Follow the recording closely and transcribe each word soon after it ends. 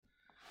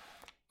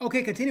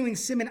Okay, continuing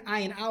Siman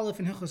Ayin Aleph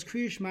and Hilchos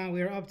Kriya Shema,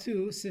 we are up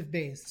to Siv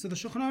Beis. So the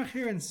Shulchan Aruch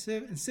here in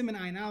Siman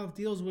Ayin Aleph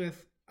deals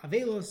with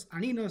Avelos,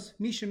 Aninos,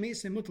 Misha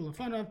Mesa, Mutal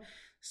Lefanav.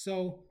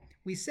 So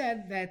we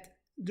said that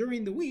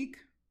during the week,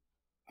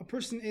 a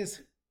person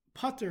is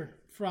pater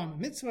from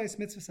mitzvahs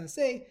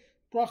aseh,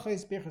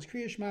 brachos, berachos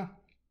Kriya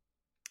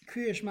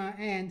Shema,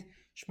 and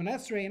Shemona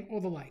Esrei, and all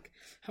the like.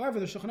 However,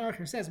 the Shulchan Aruch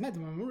here says, that's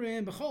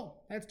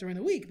during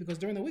the week, because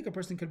during the week a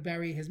person could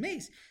bury his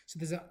mace. So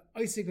there's a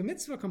oisig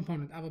mitzvah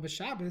component. Ava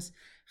b'Shabbos,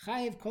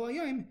 chayiv kol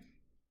hayoim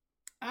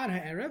ad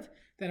ha'erev,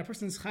 that a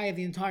person is chayiv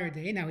the entire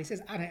day. Now he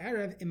says ad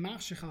ha'erev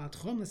imach shechal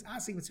atchum, this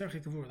asig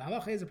v'tzarchei kavur. The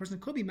halacha is a person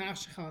could be mach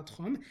shechal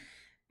atchum.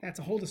 That's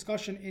a whole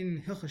discussion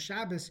in Hilchos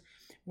Shabbos,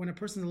 when a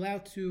person is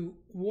allowed to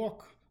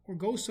walk or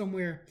go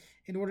somewhere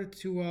in order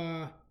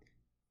to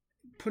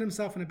put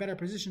himself in a better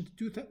position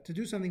to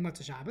do something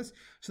Matzah Shabbos.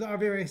 So there are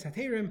various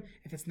haterim.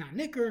 If it's not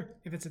nicker,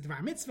 if it's a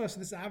dvar mitzvah, so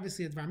this is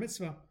obviously a dvar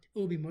mitzvah, it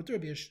will be mutter,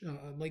 it will be a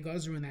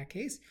legazru in that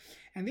case,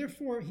 and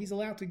therefore he's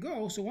allowed to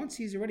go. So once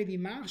he's already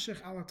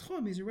b'machshech al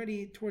atchum, he's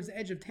already towards the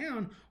edge of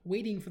town,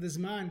 waiting for the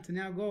zman to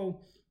now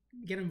go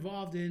get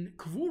involved in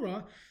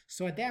kvura.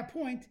 So at that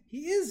point,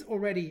 he is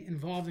already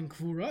involved in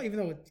kvura, even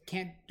though it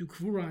can't do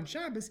kvura on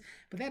Shabbos,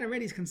 but that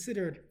already is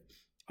considered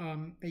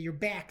that you're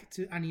back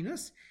to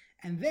aninos,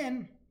 and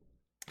then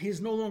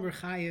he's no longer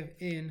chayiv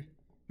in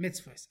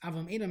mitzvahs.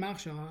 Avam ena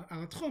machshel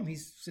al atchum.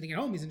 He's sitting at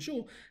home. He's in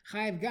shul.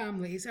 Chayiv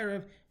gam leis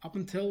erev up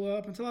until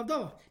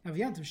Havdalah. Now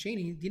v'yantiv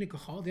sheni dina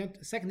kachol.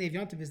 The second day of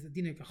yantiv is the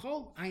dina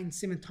kachol. Ein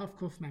siman tav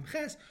kuf mem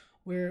ches,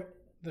 where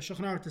the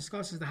Shulchan Aruch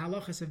discusses the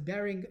halachas of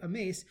burying a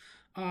mace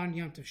on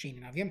Yom Tov Sheni.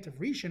 Now, Yom Tov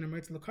Rishon, and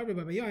the L'karba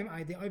b'bayom,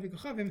 I de Oivik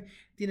Kachavim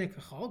dina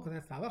kachol, because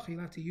that's the halacha. You're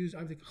allowed to use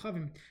Oivik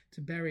Kachavim to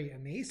bury a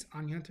mace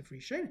on Yom Tov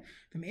Rishon.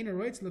 From Eina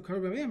Roitz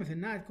L'karba b'bayom, if they're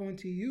not going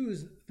to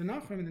use the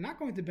Nachrim and they're not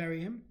going to bury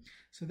him,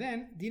 so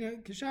then Dina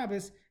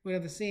Keshabbos would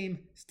have the same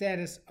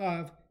status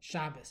of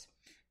Shabbos.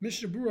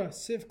 Mishnah Berurah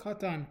Siv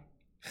Katan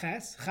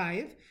Ches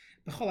Chayiv.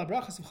 So on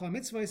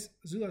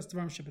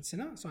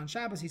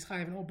Shabbos he's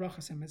chayiv in all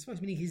brachas and mitzvahs,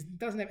 meaning he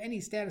doesn't have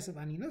any status of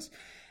aninos,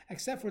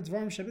 except for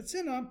dvarim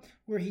shebetzina,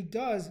 where he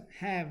does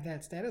have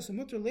that status. So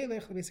mutter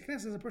leilech, the basic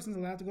knesset, a person is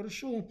allowed to go to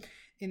shul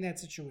in that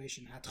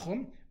situation.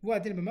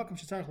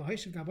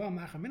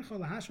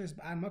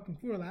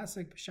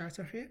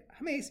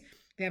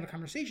 They have a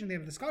conversation, they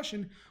have a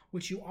discussion,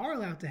 which you are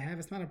allowed to have.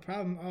 It's not a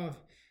problem of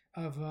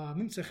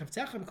mimtzah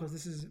chavtzecha, because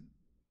this is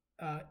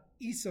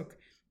isuk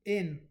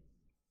in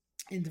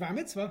Dvar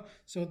Mitzvah,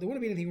 so there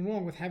wouldn't be anything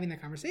wrong with having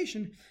that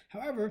conversation.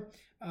 However,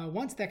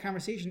 once that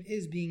conversation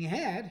is being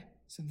had,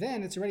 so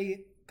then it's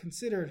already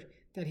considered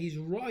that he's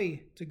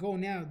roy to go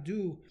now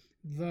do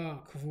the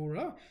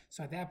kavura.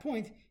 So at that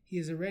point, he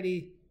is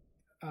already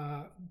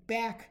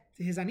back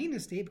to his anina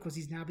state, because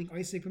he's now being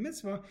oisik for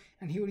mitzvah,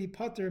 and he would be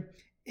pater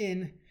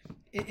in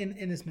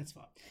this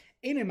mitzvah.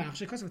 So the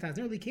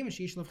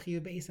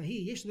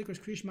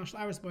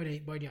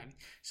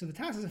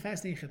Taz is a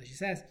fascinating chiddush. He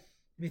says,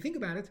 if you think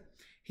about it,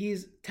 he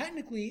is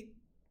technically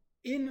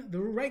in the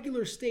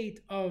regular state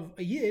of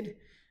a yid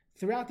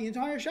throughout the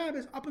entire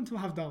Shabbos up until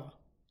Havdalah,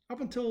 up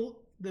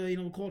until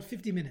we'll call it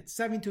 50 minutes,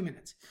 72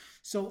 minutes.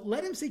 So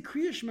let him say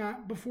Kriya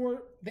Shema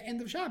before the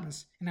end of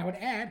Shabbos. And I would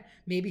add,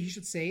 maybe he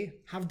should say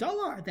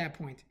Havdalah at that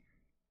point.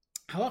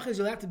 Halacha is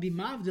you'll have to be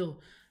Mavdil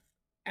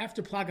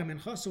after Plaga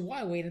Mincha, so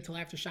why wait until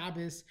after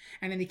Shabbos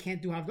and then he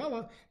can't do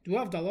Havdalah? Do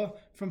Havdalah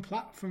from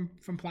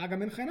Plaga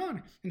Mincha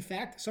on. In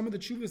fact, some of the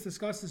tshuvas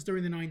discuss this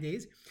during the 9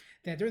 days,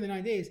 that during the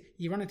 9 days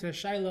you run into a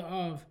shaila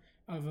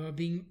of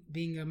being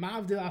a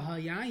Mavdil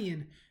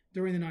Ahayayin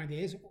during the 9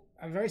 days.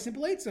 A very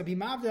simple eitzah, be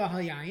Mavdil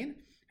Ahayayin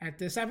at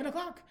 7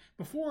 o'clock.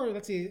 Before,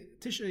 let's say,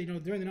 Tisha,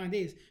 during the 9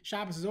 days,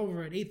 Shabbos is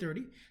over at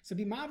 8:30. So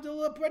be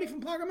Mavdil up ready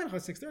from Plaga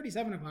Mincha, 6:30,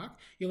 7 o'clock.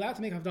 You're allowed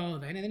to make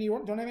Havdalah then, and then you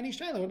don't have any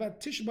shaila. What about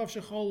Tisha B'Av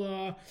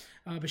Shechol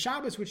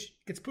B'Shabbos, which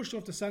gets pushed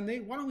off to Sunday?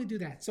 Why don't we do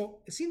that?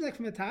 So it seems like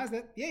from the Taz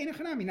that,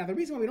 now the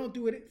reason why we don't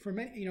do it for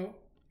many,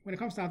 when it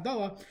comes to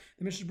Havdalah,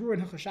 the Mishnah Berurah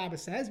in Hilchos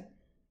Shabbos says,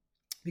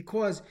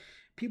 because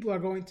people are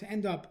going to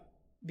end up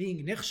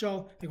being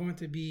nichshol, they're going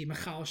to be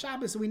mechal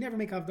Shabbos, so we never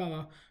make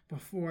Havdalah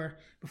before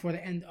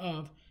the end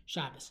of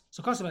Shabbos.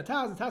 So, the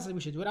Taz says we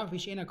should do it. Let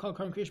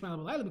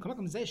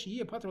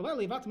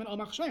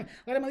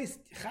him at least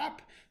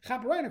chap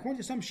right according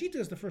to some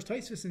shitas, the first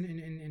Tosfos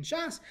in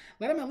Shas.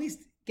 Let him at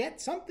least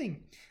get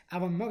something. You're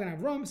not chayiv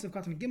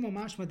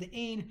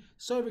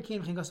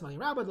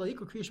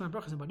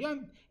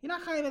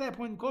at that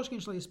point. Don't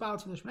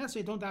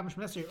daven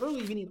Shemona Esrei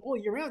early. We need all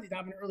year round. You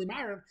daven an early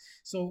marav.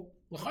 So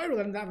l'chayru,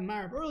 let him daven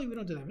marav early. We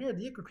don't do that.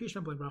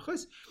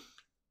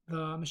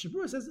 The Mishnah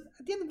Berurah says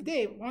at the end of the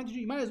day,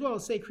 you might as well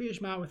say Kriya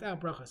Shema without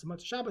brachas.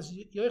 Shabbos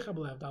yoichab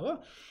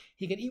Havdalah.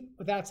 He can eat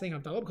without saying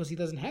Havdalah because he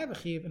doesn't have a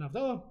chiv in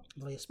Havdalah.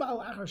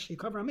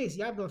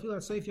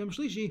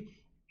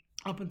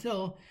 Up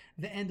until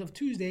the end of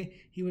Tuesday,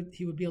 he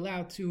would be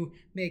allowed to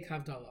make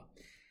Havdalah.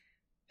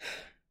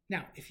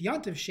 Now, if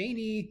Yantiv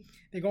Sheni,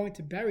 they're going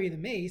to bury the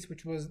mace,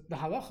 which was the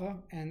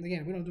halacha, and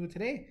again, we don't do it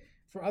today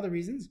for other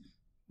reasons.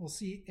 We'll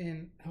see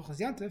in Hilchos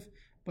Yantiv,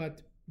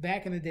 but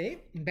back in the day,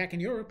 and back in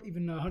Europe,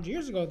 even 100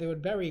 years ago, they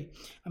would bury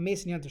a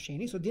mace in Yom Tov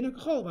Sheni. So Dina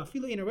Kachol,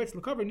 Vafila in a right to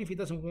the cover, and if he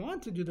doesn't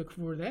want to do the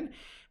Kavur then,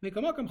 make a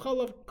Makam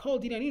Cholav Kol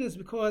Dina Ninas,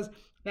 because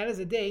that is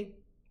a day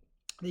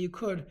that you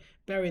could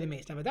bury the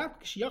mace. Now,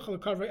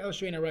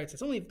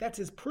 it's only if that's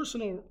his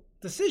personal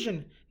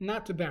decision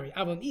not to bury.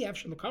 You're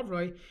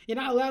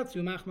not allowed to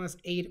machmas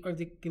aid of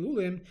the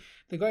gilulim.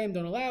 The goyim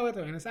don't allow it,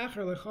 or anas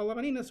acher lechol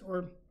aninas,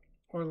 or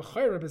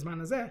lechayra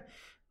bezman hazeh.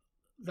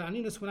 The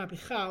aninas would not be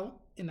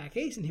chal in that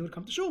case, and he would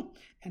come to shul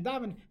and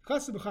daven.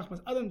 Chasu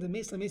b'chachmas adam the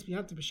meis lemeis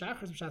b'yantiv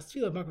b'shachas b'shas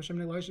tefillah b'mak b'shem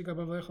ne'loish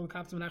gabav lechol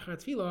kaptzim nachar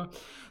tefillah.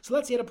 So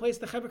let's say at a place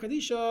the Chevra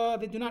Kadisha,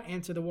 they do not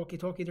answer the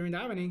walkie-talkie during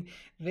davening.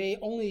 They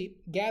only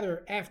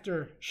gather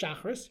after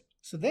shachris.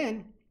 So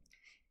then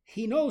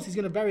he knows he's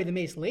going to bury the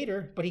mace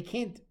later, but he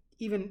can't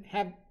even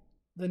have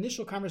the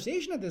initial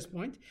conversation at this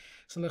point.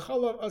 So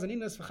lecholav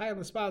azaninas v'chayav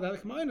l'spal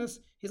d'alik ma'inus,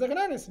 he's like an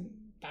anis,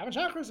 daven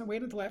shachris and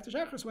wait until after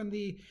shachris when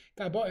the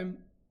guy bought him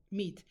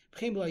meat.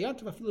 On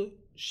Yontiv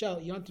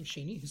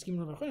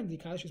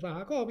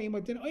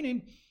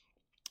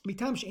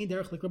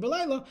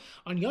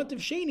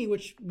Sheni,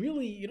 which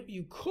really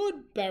you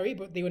could bury,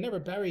 but they would never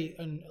bury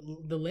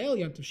the Leil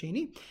Yontiv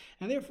Sheni,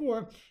 and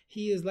therefore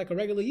he is like a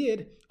regular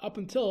Yid up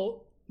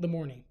until the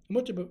morning.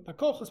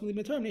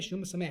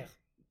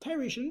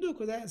 Tyre shouldn't do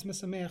because that is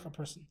mesamech a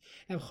person.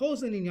 Now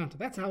chozin in Yontiv,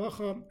 that's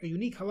halacha, a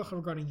unique halacha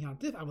regarding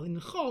Yontiv. Aval in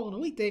chol on a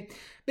weekday,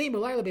 bein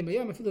b'layla bein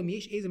b'yom afilu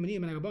miyesh ezem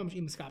maniyim and agabam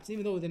shim skaps.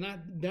 Even though they're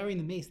not burying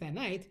the mace that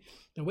night,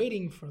 they're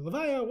waiting for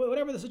levaya,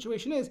 whatever the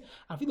situation is.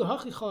 Afilu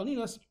hachi chol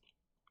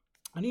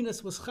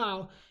aninas was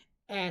chal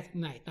at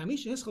night. Now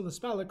misha hischol the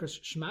spell like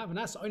shema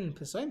v'nas oinen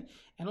pisaim,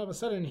 and all of a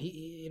sudden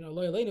he,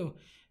 loyalenu,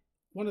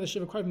 one of the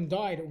shiva karvim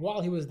died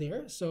while he was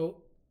there.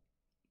 So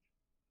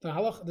the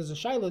halach, there's a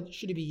shaila,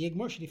 should he be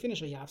yigmor, should he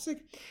finish a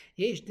yafsik?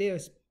 Yesh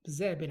deus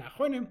b'zeh ben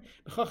achronim,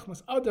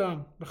 b'chachmas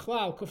adam,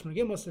 b'chlal, kufnu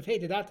gimos, if hey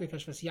dedatve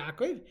kashvas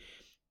Yaakov,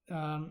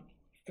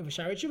 if a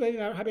sharet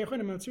shuva, habi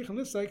achronim, tzrichim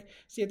looks like,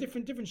 see a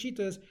different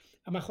shitas,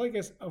 a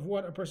machlokes of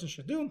what a person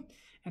should do,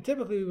 and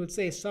typically we would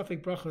say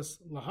safek brachos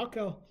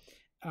lahakel,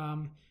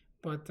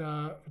 but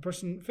if a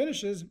person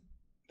finishes,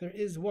 there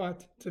is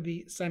what to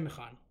be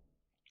saimechan.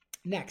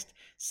 Next,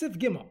 sif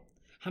gimel.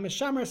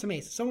 Hameshamer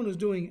Sames, someone who's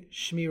doing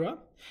Shmira,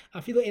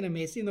 Afila in a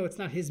mace, even though it's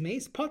not his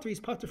mace, Potter, he's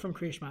Potter from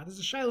Kriyashma. There's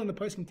a shiloh in the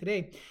posting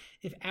today,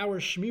 if our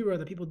Shmira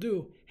that people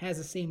do has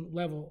the same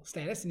level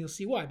status, and you'll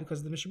see why,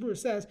 because the Mishabura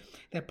says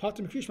that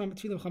Potter from Kriyashma,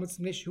 Tfilim Chametz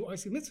Nesh, who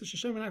Isaac Mitzvah,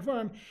 Sheshem and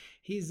Akvarim,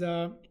 he's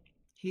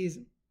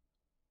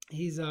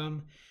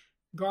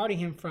guarding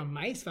him from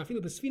mice,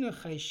 Vafilu Besfina,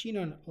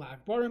 Chayshinon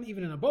La'akbarim,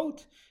 even in a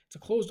boat, it's a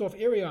closed off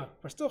area,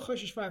 we're still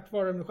Choshish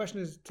Fa'akvarim. The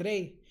question is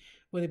today,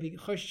 whether it be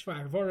choshish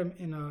v'arvarim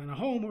in a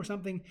home or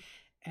something,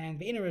 and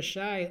the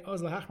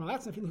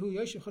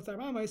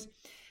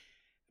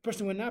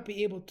person would not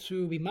be able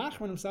to be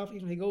machman himself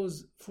even if he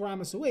goes 4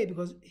 amos away,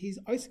 because he's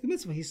Isaac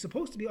mitzvah. He's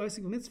supposed to be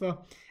Isaac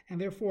mitzvah,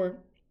 and therefore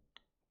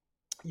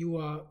you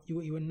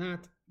would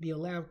not be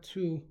allowed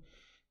to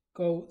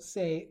go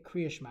say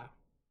Kriya Shema.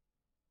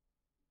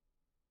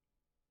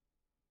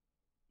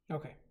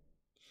 Okay,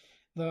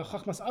 the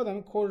Chachmas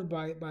Adam quoted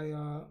by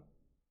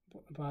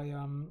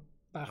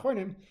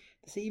Achronim,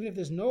 to say even if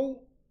there's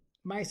no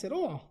mice at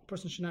all, a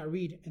person should not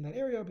read in that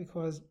area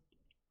because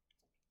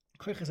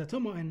koiches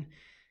atuma and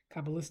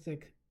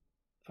kabbalistic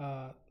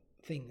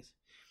things.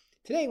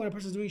 Today, when a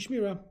person is doing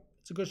shmira,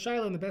 it's a good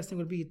shaila, and the best thing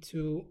would be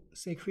to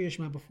say Kriya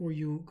Shema before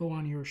you go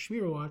on your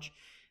shmira watch.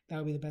 That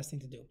would be the best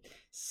thing to do.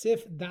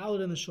 Sif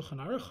daled in the Shulchan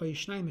Aruch,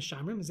 Choyishnai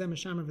Meshamrim, Zeh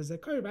Meshamrim V'Zeh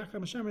Kari,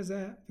 B'Achar Meshamrim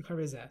Zeh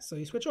V'Kari Zeh. So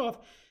you switch off,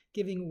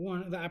 giving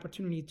one the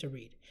opportunity to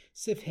read.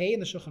 Sif Hey in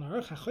the Shulchan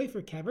Aruch,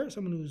 HaChoyfer Kever,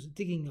 someone who's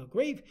digging a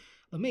grave,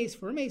 Lameis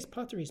for a mace,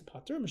 Potter is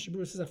Potter.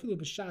 Mishabur says Afilu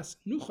B'Shas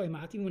Nuchoy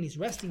Mat, even when he's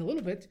resting a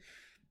little bit,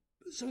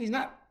 so he's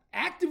not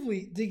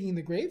actively digging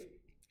the grave.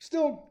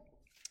 Still,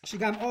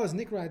 Shigam Oz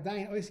Nikra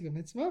Adayin Oisig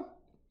Mitzvah,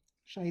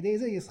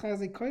 Shaydeze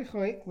Yischaze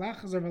Koichoy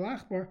Lachazor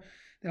V'Lachbor.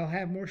 They'll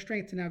have more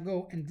strength to now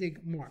go and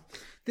dig more.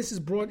 This is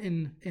brought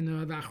in the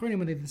Achronim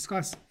when they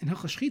discuss in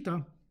Hilchos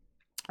Shchita.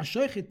 A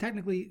shochet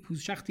technically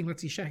who's shechting,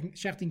 let's say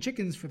shechting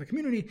chickens for the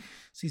community,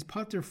 so he's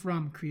potter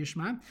from Kriya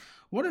Shema.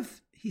 What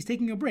if he's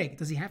taking a break?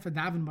 Does he have to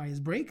daven by his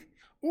break,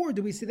 or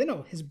do we say that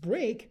no, his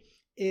break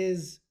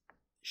is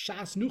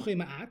shas nuchay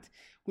ma'at,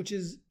 which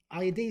is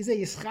it's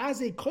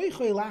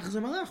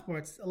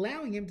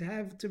allowing him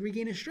to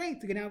regain his strength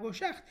to now go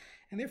shech,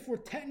 and therefore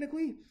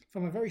technically,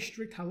 from a very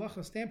strict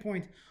halacha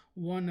standpoint,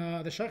 the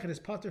shochet is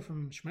potter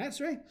from Shemona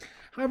Esrei.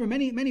 However,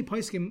 many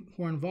poskim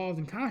who are involved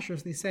in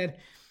kashrus, they said,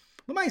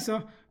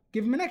 L'maisa,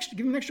 give him an extra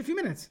few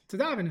minutes to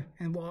daven,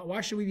 and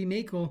why should we be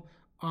makel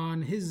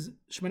on his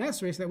Shemona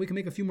Esrei so that we can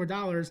make a few more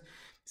dollars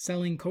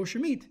selling kosher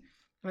meat?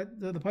 But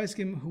the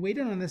poskim who weighed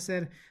in on this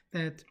said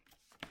that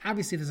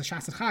obviously there's a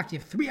shas chak. You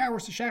have 3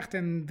 hours to shecht,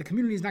 and the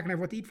community is not going to have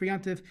what to eat for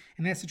Yantiv.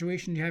 In that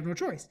situation, you have no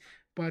choice.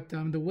 But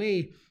the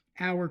way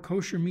our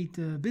kosher meat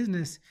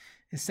business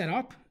is set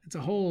up, it's a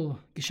whole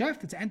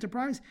geschäft, it's an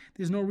enterprise.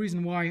 There's no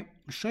reason why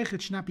a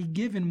sheichet should not be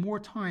given more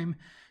time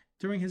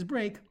during his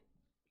break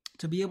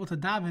to be able to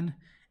daven,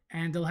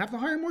 and they'll have to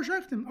hire more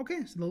shoftim.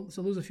 Okay, so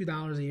they'll lose a few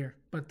dollars a year,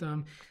 but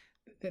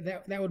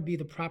that would be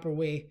the proper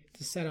way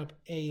to set up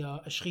a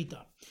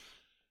shechita.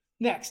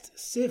 Next,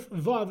 Sif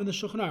Vav in the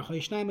Shulchan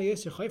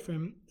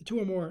Aruch, two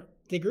or more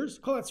diggers.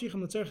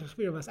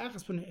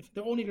 If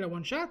they're all needed at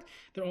one shot,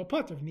 they're all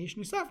putter. From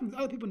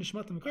other people in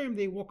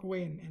they walk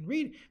away and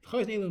read.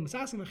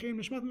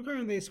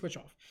 They switch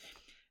off.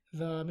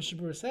 The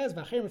Mishabur says,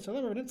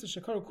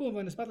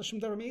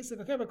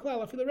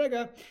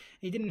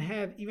 he didn't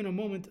have even a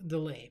moment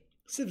delay.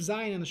 Sif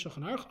Zayin and the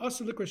Shulchan Aruch,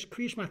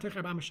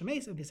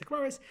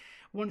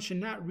 one should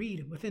not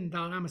read within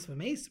Dal Amas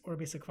V'Meis or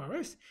Basic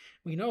Kvaros.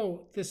 We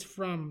know this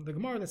from the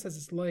Gemara that says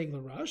it's Loig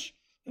L'Rash.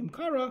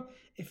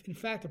 If in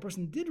fact a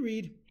person did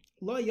read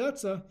Lo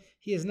Yatza,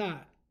 he is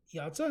not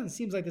Yatza, and it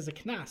seems like there's a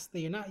knas that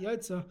you're not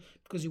Yatza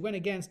because you went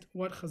against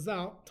what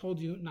Chazal told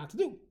you not to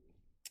do.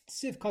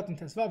 Siv Katan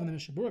Tesvav and the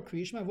Mishabura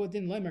Kriyishma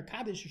Vodin Loimer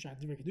Kaddish Shad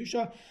Divrei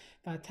Kedusha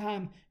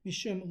Vatam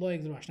Mishum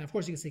Loig L'Rash. Now, of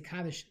course, you can say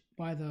Kaddish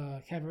by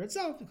the kever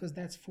itself because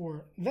that's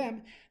for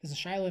them. There's a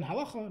shaila in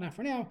halacha, not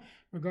for now,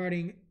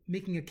 regarding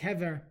making a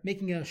kever,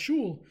 making a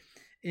shul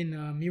in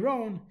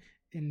Miron,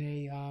 in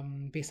a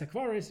Beis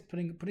HaKvaris,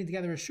 putting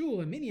together a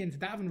shul, a minyan to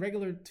daven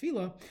regular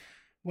tefillah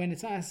when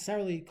it's not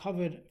necessarily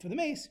covered for the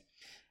mace.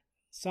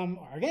 Some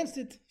are against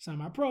it,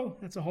 some are pro.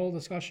 That's a whole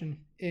discussion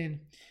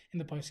in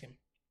the poskim.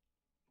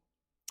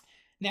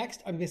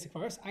 Next, basic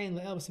verse. Ayin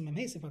le'el b'sim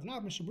memhesif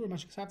atanav mishabur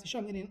mashkasavti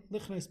sham inin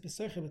lichnos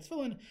b'soiche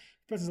b'tfilin.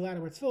 The person is allowed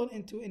to wear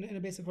tefillin in a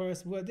basic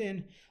verse.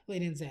 V'adin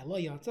le'inin zeh lo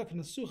yatzak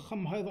v'nasuch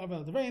cham ha'il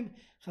v'avel d'reim.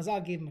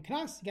 Chazal gave him a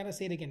knas. You gotta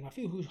say it again.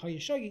 Mafiu hu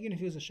ha'yishogi, even if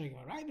he was a shogi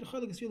v'arai.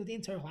 V'cholik is feel the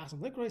entire class of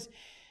likros.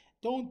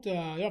 Don't you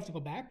don't have to go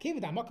back. It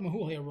was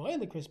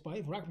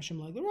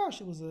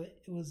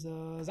a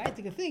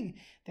zaitika thing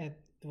that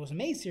there was a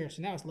mace here,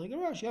 so now it's like a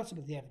rush. You also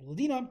get the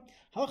Ladina.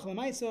 Halach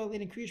lamaisa,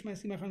 leading Kriyish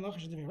Ma'asim Achron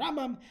Lachash Devei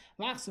Rambam.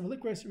 Lachs of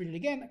Likros, read it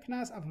again.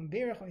 Knas Avon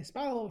Berach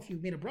Ispalo. If you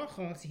made a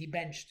bracha, so he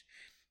benched,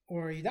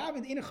 or you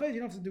davened in a chayv, you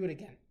don't have to do it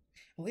again.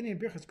 Well, in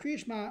Birchas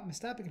Kriyish Ma,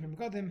 Mistapik from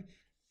Gadim,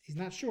 he's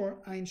not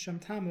sure. Ein Sham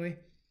Tamoi.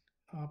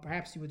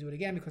 Perhaps you would do it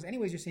again because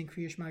anyways you're saying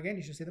Kriyish Ma again.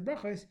 You should say the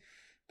brachas,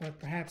 but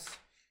perhaps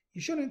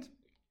you shouldn't.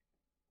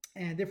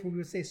 And therefore we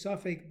would say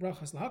Safek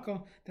Brachas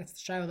Lahakal. That's the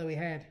shiloh that we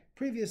had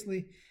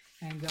previously.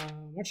 And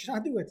once you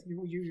not do it,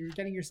 you're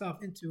getting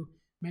yourself into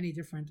many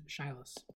different shilohs.